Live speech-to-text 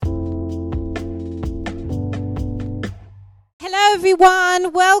Hello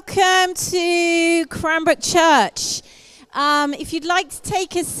everyone, welcome to Cranbrook Church. If you'd like to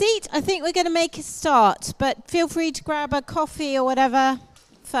take a seat, I think we're going to make a start, but feel free to grab a coffee or whatever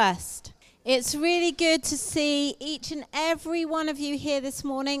first. It's really good to see each and every one of you here this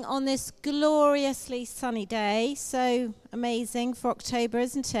morning on this gloriously sunny day. So amazing for October,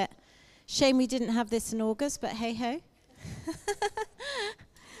 isn't it? Shame we didn't have this in August, but hey ho.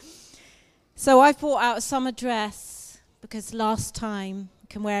 So I've brought out a summer dress because last time I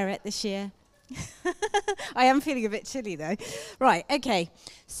can wear it this year. I am feeling a bit chilly though. Right, okay.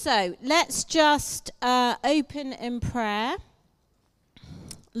 So let's just open in prayer.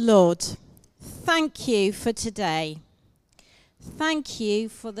 Lord, thank you for today. Thank you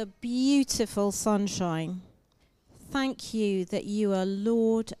for the beautiful sunshine. Thank you that you are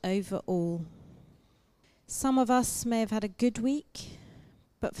Lord over all. Some of us may have had a good week,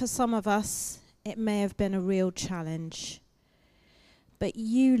 but for some of us, it may have been a real challenge. But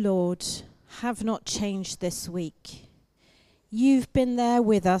you, Lord, have not changed this week. You've been there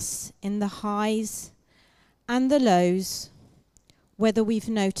with us in the highs and the lows, whether we've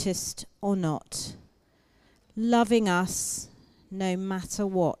noticed or not, loving us no matter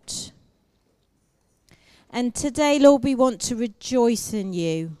what. And today, Lord, we want to rejoice in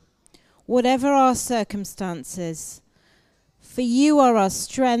you, whatever our circumstances. For you are our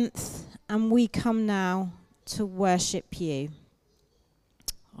strength, and we come now to worship you.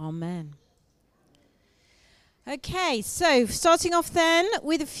 Amen. Okay, so starting off then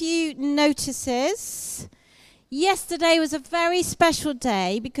with a few notices. Yesterday was a very special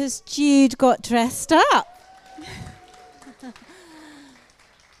day because Jude got dressed up.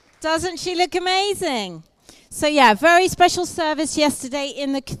 Doesn't she look amazing? So yeah, very special service yesterday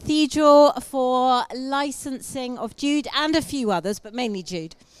in the cathedral for licensing of Jude and a few others, but mainly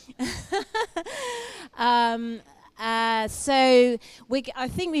Jude. So I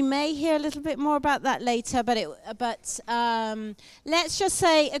think we may hear a little bit more about that later, but let's just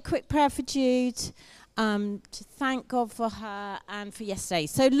say a quick prayer for Jude, to thank God for her and for yesterday.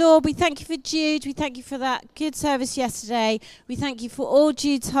 So Lord, we thank you for Jude. We thank you for that good service yesterday. We thank you for all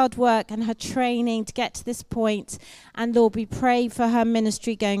Jude's hard work and her training to get to this point. And Lord, we pray for her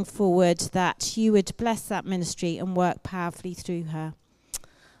ministry going forward, that you would bless that ministry and work powerfully through her.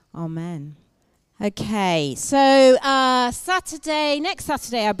 Amen. Okay, so next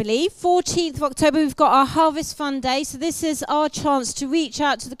Saturday, I believe, 14th of October, we've got our Harvest Fund Day. So this is our chance to reach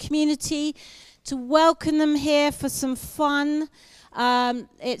out to the community, to welcome them here for some fun.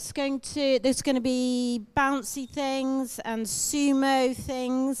 There's going to be bouncy things and sumo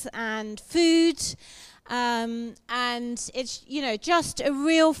things and food. And it's, just a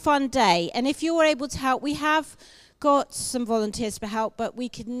real fun day. And if you're able to help, we have got some volunteers for help, but we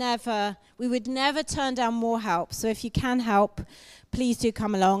would never turn down more help. So if you can help, please do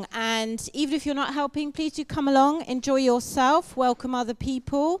come along. And even if you're not helping, please do come along, enjoy yourself, welcome other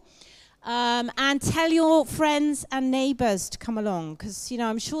people, and tell your friends and neighbours to come along, because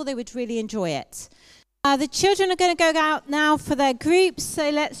I'm sure they would really enjoy it. The children are going to go out now for their groups,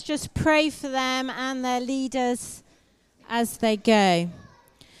 so let's just pray for them and their leaders as they go.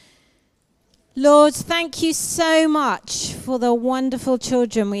 Lord, thank you so much for the wonderful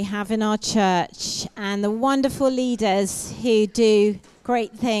children we have in our church and the wonderful leaders who do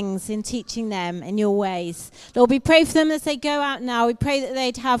great things in teaching them in your ways. Lord, we pray for them as they go out now. We pray that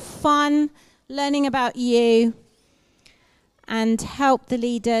they'd have fun learning about you and help the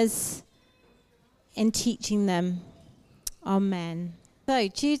leaders in teaching them. Amen. So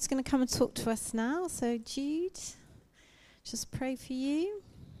Jude's going to come and talk to us now. So Jude, just pray for you.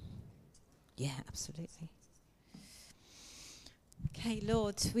 Yeah, absolutely. Okay,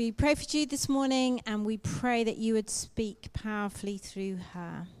 Lord, we pray for Jude this morning, and we pray that you would speak powerfully through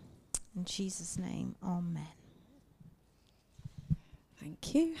her. In Jesus' name, amen.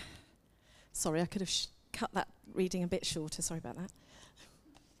 Thank you. Sorry, I could have cut that reading a bit shorter. Sorry about that.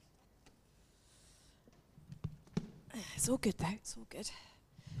 It's all good, though. It's all good.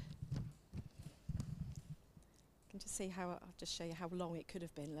 You can just see how, I'll just show you how long it could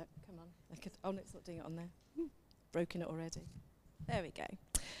have been. Look, come on. Oh, no, it's not doing it on there. Broken it already. There we go.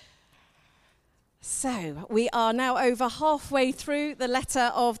 So, we are now over halfway through the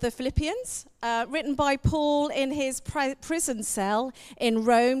letter of the Philippians, written by Paul in his prison cell in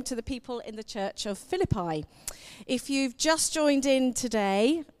Rome to the people in the church of Philippi. If you've just joined in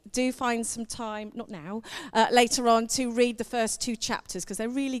today, do find some time, not now, later on to read the first 2 chapters because they're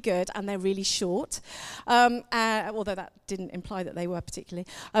really good and they're really short, although that didn't imply that they were particularly.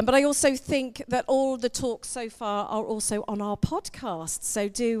 But I also think that all the talks so far are also on our podcast, so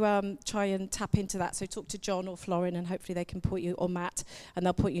do try and tap into that. So talk to John or Florin and hopefully they can point you, or Matt, and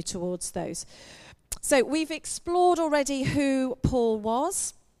they'll point you towards those. So we've explored already who Paul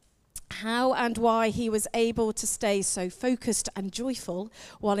was, how and why he was able to stay so focused and joyful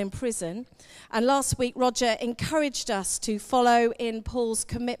while in prison. And last week, Roger encouraged us to follow in Paul's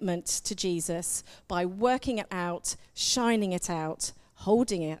commitment to Jesus by working it out, shining it out,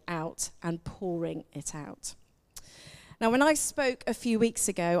 holding it out, and pouring it out. Now, when I spoke a few weeks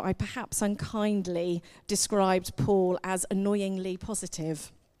ago, I perhaps unkindly described Paul as annoyingly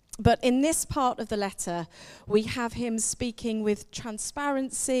positive. But in this part of the letter, we have him speaking with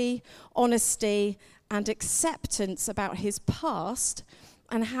transparency, honesty, and acceptance about his past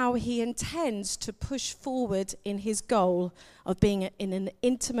and how he intends to push forward in his goal of being in an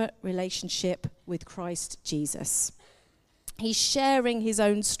intimate relationship with Christ Jesus. He's sharing his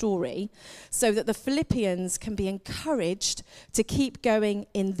own story so that the Philippians can be encouraged to keep going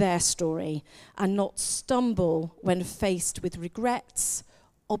in their story and not stumble when faced with regrets,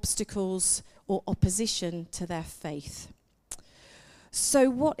 obstacles, or opposition to their faith. So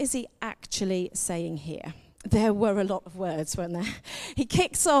what is he actually saying here? There were a lot of words, weren't there? He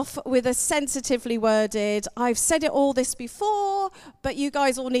kicks off with a sensitively worded, I've said it all this before, but you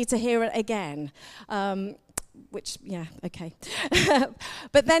guys all need to hear it again. Which, yeah, okay.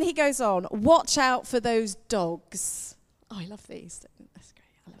 But then he goes on, watch out for those dogs. Oh, I love these. That's great.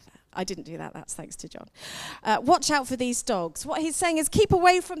 I love that. I didn't do that. That's thanks to John. Watch out for these dogs. What he's saying is keep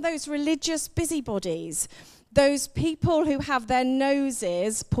away from those religious busybodies, those people who have their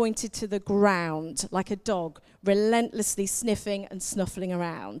noses pointed to the ground like a dog, relentlessly sniffing and snuffling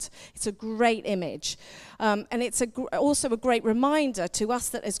around. It's a great image. And it's also a great reminder to us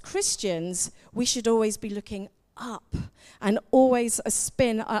that as Christians, we should always be looking up, and always a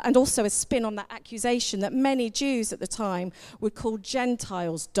spin on that accusation that many Jews at the time would call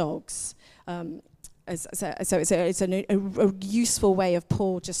Gentiles dogs. So it's a useful way of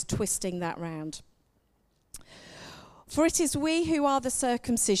Paul just twisting that round. For it is we who are the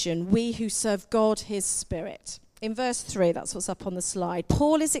circumcision, we who serve God, his Spirit. In verse 3, that's what's up on the slide,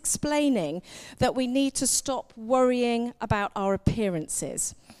 Paul is explaining that we need to stop worrying about our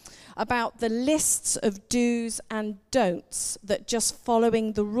appearances, about the lists of do's and don'ts, that just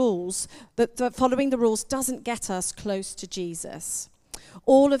following the rules doesn't get us close to Jesus.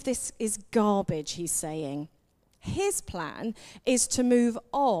 All of this is garbage, he's saying. His plan is to move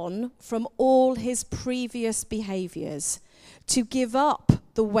on from all his previous behaviors, to give up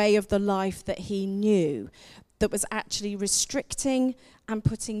the way of the life that he knew, that was actually restricting and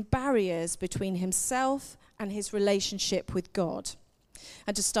putting barriers between himself and his relationship with God,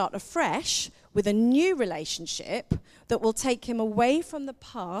 and to start afresh with a new relationship that will take him away from the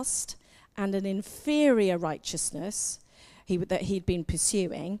past and an inferior righteousness that he'd been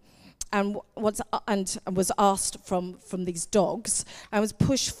pursuing, and was asked from these dogs, and was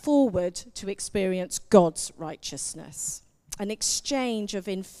pushed forward to experience God's righteousness, an exchange of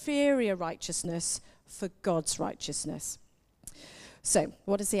inferior righteousness for God's righteousness. So,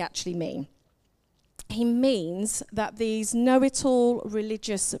 what does he actually mean? He means that these know-it-all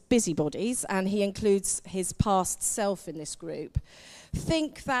religious busybodies, and he includes his past self in this group,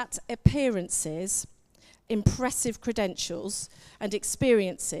 think that appearances, impressive credentials, and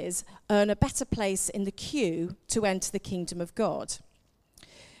experiences earn a better place in the queue to enter the kingdom of God.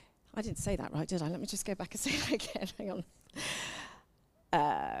 I didn't say that right, did I? Let me just go back and say that again. Hang on.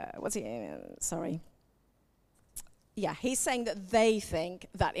 Sorry. Yeah, he's saying that they think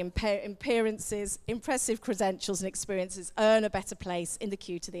that appearances, impressive credentials and experiences earn a better place in the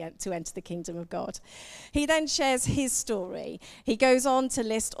queue to enter the kingdom of God. He then shares his story. He goes on to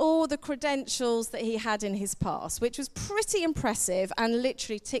list all the credentials that he had in his past, which was pretty impressive and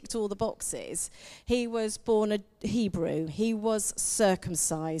literally ticked all the boxes. He was born a Hebrew. He was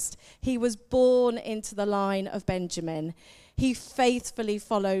circumcised. He was born into the line of Benjamin. He faithfully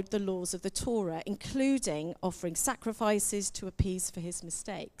followed the laws of the Torah, including offering sacrifices to appease for his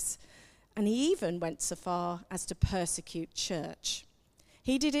mistakes. And he even went so far as to persecute church.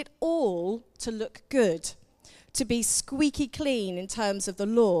 He did it all to look good, to be squeaky clean in terms of the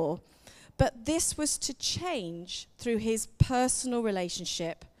law. But this was to change through his personal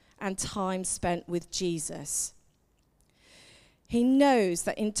relationship and time spent with Jesus. He knows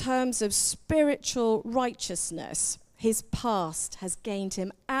that in terms of spiritual righteousness, his past has gained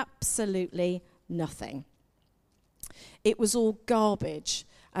him absolutely nothing. It was all garbage,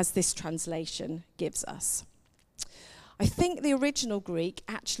 as this translation gives us. I think the original Greek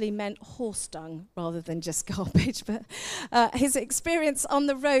actually meant horse dung rather than just garbage, but his experience on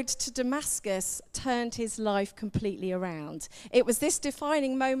the road to Damascus turned his life completely around. It was this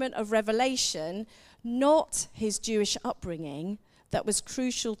defining moment of revelation, not his Jewish upbringing, that was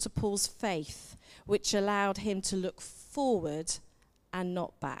crucial to Paul's faith, which allowed him to look forward and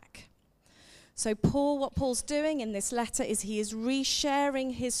not back. So what Paul's doing in this letter is he is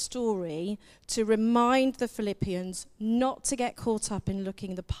resharing his story to remind the Philippians not to get caught up in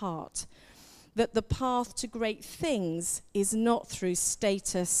looking the part, that the path to great things is not through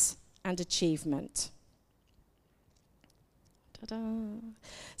status and achievement.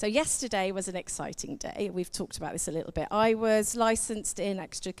 So yesterday was an exciting day. We've talked about this a little bit. I was licensed in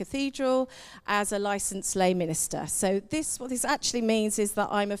Exeter Cathedral as a licensed lay minister. So what this actually means is that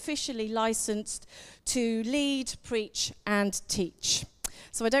I'm officially licensed to lead, preach, and teach.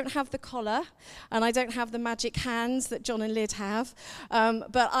 So I don't have the collar, and I don't have the magic hands that John and Lyd have,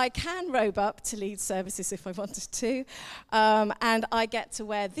 but I can robe up to lead services if I wanted to, and I get to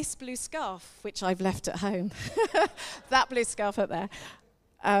wear this blue scarf, which I've left at home. That blue scarf up there.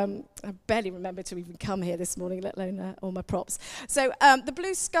 I barely remember to even come here this morning, let alone all my props. So the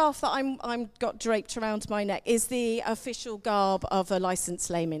blue scarf that I'm got draped around my neck is the official garb of a licensed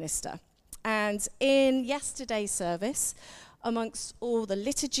lay minister. And in yesterday's service, amongst all the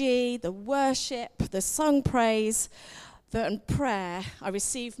liturgy, the worship, the sung praise, and prayer, I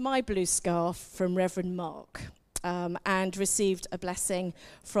received my blue scarf from Reverend Mark and received a blessing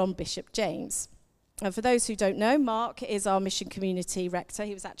from Bishop James. And for those who don't know, Mark is our mission community rector.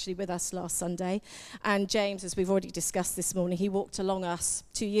 He was actually with us last Sunday. And James, as we've already discussed this morning, he walked along us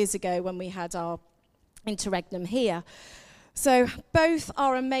 2 years ago when we had our interregnum here. So both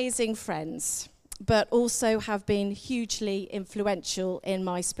are amazing friends, but also have been hugely influential in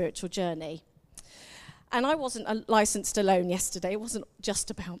my spiritual journey. And I wasn't licensed alone yesterday. It wasn't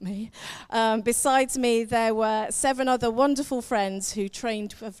just about me. Besides me, there were 7 other wonderful friends who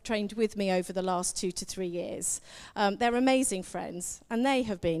have trained with me over the last 2 to 3 years. They're amazing friends, and they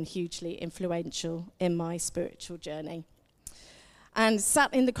have been hugely influential in my spiritual journey. And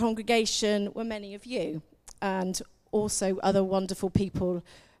sat in the congregation were many of you, and also other wonderful people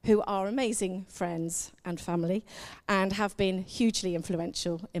who are amazing friends and family and have been hugely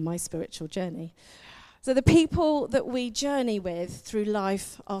influential in my spiritual journey. So the people that we journey with through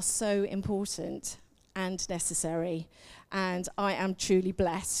life are so important and necessary, and I am truly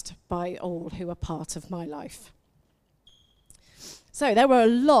blessed by all who are part of my life. So there were a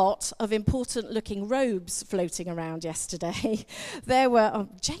lot of important-looking robes floating around yesterday.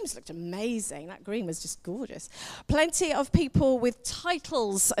 James looked amazing. That green was just gorgeous. Plenty of people with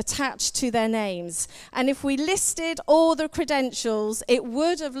titles attached to their names. And if we listed all the credentials, it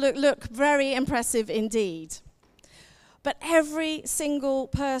would have looked very impressive indeed. But every single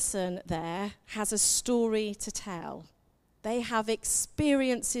person there has a story to tell. They have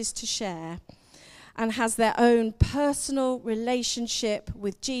experiences to share, and has their own personal relationship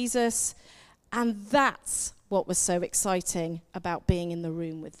with Jesus, and that's what was so exciting about being in the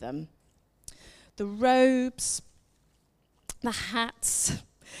room with them. The robes, the hats,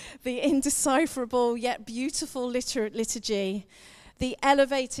 the indecipherable yet beautiful liturgy, the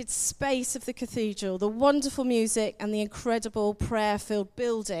elevated space of the cathedral, the wonderful music, and the incredible prayer-filled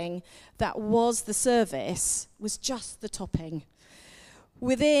building that was the service was just the topping.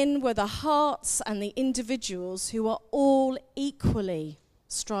 Within were the hearts and the individuals who are all equally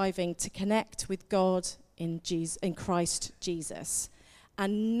striving to connect with God in Christ Jesus.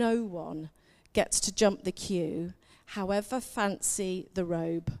 And no one gets to jump the queue, however fancy the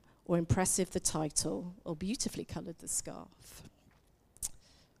robe or impressive the title or beautifully coloured the scarf.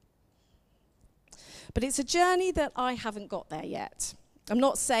 But it's a journey that I haven't got there yet. I'm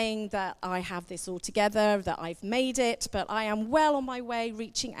not saying that I have this all together, that I've made it, but I am well on my way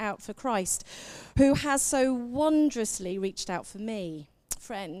reaching out for Christ, who has so wondrously reached out for me.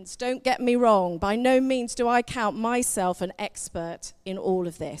 Friends, don't get me wrong. By no means do I count myself an expert in all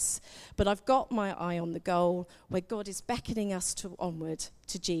of this, but I've got my eye on the goal where God is beckoning us onward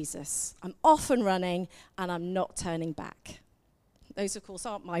to Jesus. I'm off and running, and I'm not turning back. Those, of course,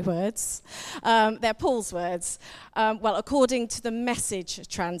 aren't my words. They're Paul's words. According to the Message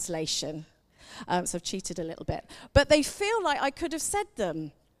translation. So I've cheated a little bit. But they feel like I could have said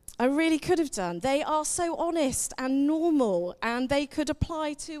them. I really could have done. They are so honest and normal, and they could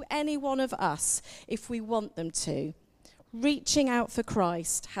apply to any one of us if we want them to. Reaching out for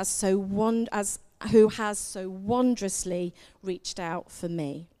Christ who has so wondrously reached out for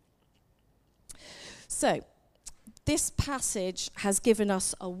me. So, this passage has given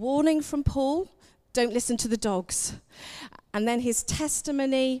us a warning from Paul, don't listen to the dogs, and then his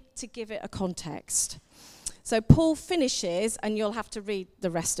testimony to give it a context. So Paul finishes, and you'll have to read the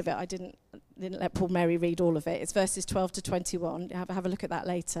rest of it. I didn't let Paul Mary read all of it. It's verses 12 to 21. Have a look at that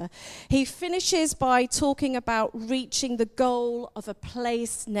later. He finishes by talking about reaching the goal of a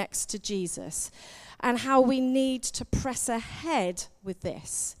place next to Jesus and how we need to press ahead with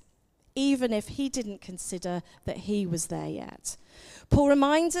this, even if he didn't consider that he was there yet. Paul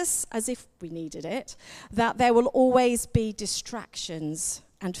reminds us, as if we needed it, that there will always be distractions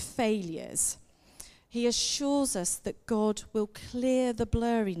and failures. He assures us that God will clear the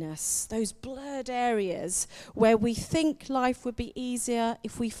blurriness, those blurred areas where we think life would be easier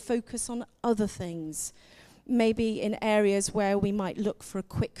if we focus on other things, maybe in areas where we might look for a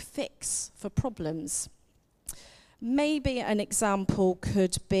quick fix for problems. Maybe an example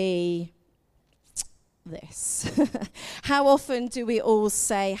could be this. How often do we all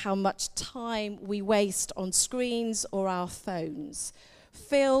say how much time we waste on screens or our phones?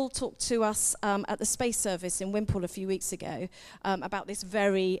 Phil talked to us at the space service in Wimpole a few weeks ago about this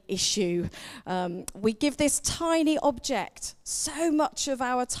very issue. We give this tiny object so much of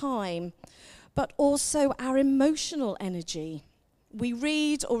our time, but also our emotional energy. We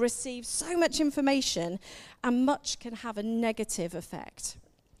read or receive so much information, and much can have a negative effect,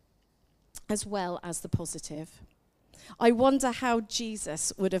 as well as the positive. I wonder how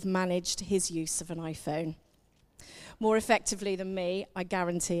Jesus would have managed his use of an iPhone. More effectively than me, I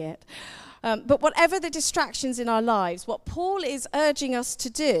guarantee it. But whatever the distractions in our lives, what Paul is urging us to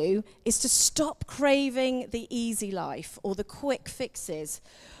do is to stop craving the easy life or the quick fixes,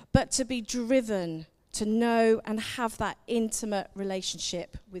 but to be driven to know and have that intimate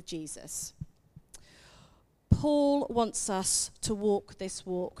relationship with Jesus. Paul wants us to walk this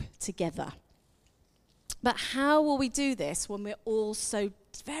walk together. But how will we do this when we're all so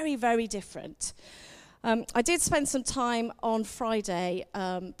very, very different? I did spend some time on Friday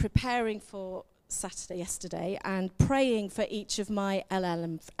preparing for Saturday yesterday and praying for each of my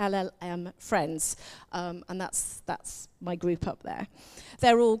LLM friends, and that's my group up there.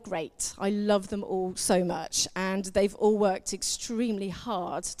 They're all great. I love them all so much, and they've all worked extremely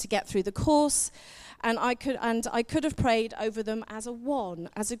hard to get through the course, and I could have prayed over them as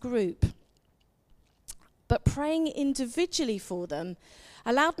a group. But praying individually for them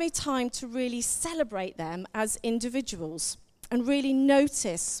allowed me time to really celebrate them as individuals and really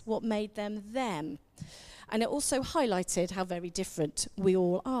notice what made them them. And it also highlighted how very different we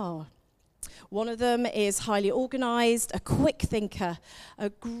all are. One of them is highly organized, a quick thinker, a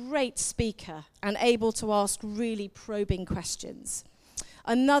great speaker, and able to ask really probing questions.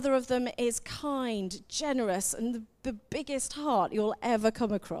 Another of them is kind, generous, and the biggest heart you'll ever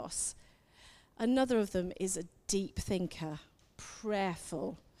come across. Another of them is a deep thinker,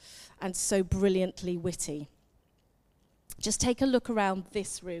 prayerful, and so brilliantly witty. Just take a look around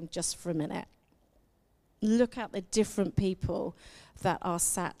this room just for a minute. Look at the different people that are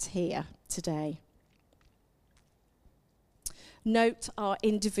sat here today. Note our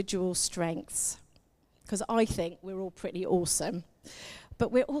individual strengths, because I think we're all pretty awesome,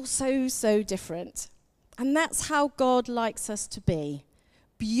 but we're all so different. And that's how God likes us to be.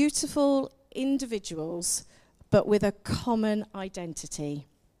 Beautiful individuals, but with a common identity.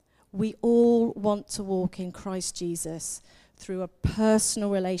 We all want to walk in Christ Jesus through a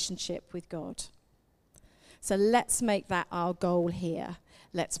personal relationship with God. So let's make that our goal here.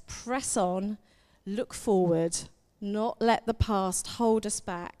 Let's press on, look forward, not let the past hold us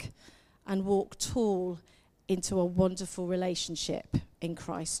back, and walk tall into a wonderful relationship in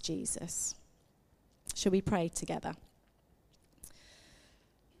Christ Jesus. Shall we pray together?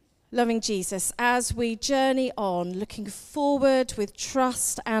 Loving Jesus, as we journey on, looking forward with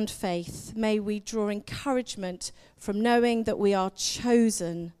trust and faith, may we draw encouragement from knowing that we are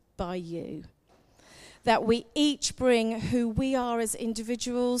chosen by you, that we each bring who we are as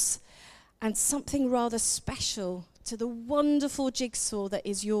individuals and something rather special to the wonderful jigsaw that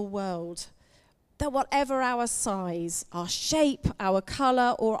is your world, that whatever our size, our shape, our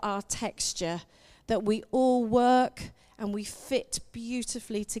color, or our texture, that we all work and we fit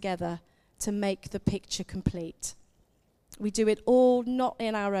beautifully together to make the picture complete. We do it all not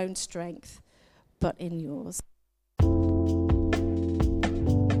in our own strength, but in yours.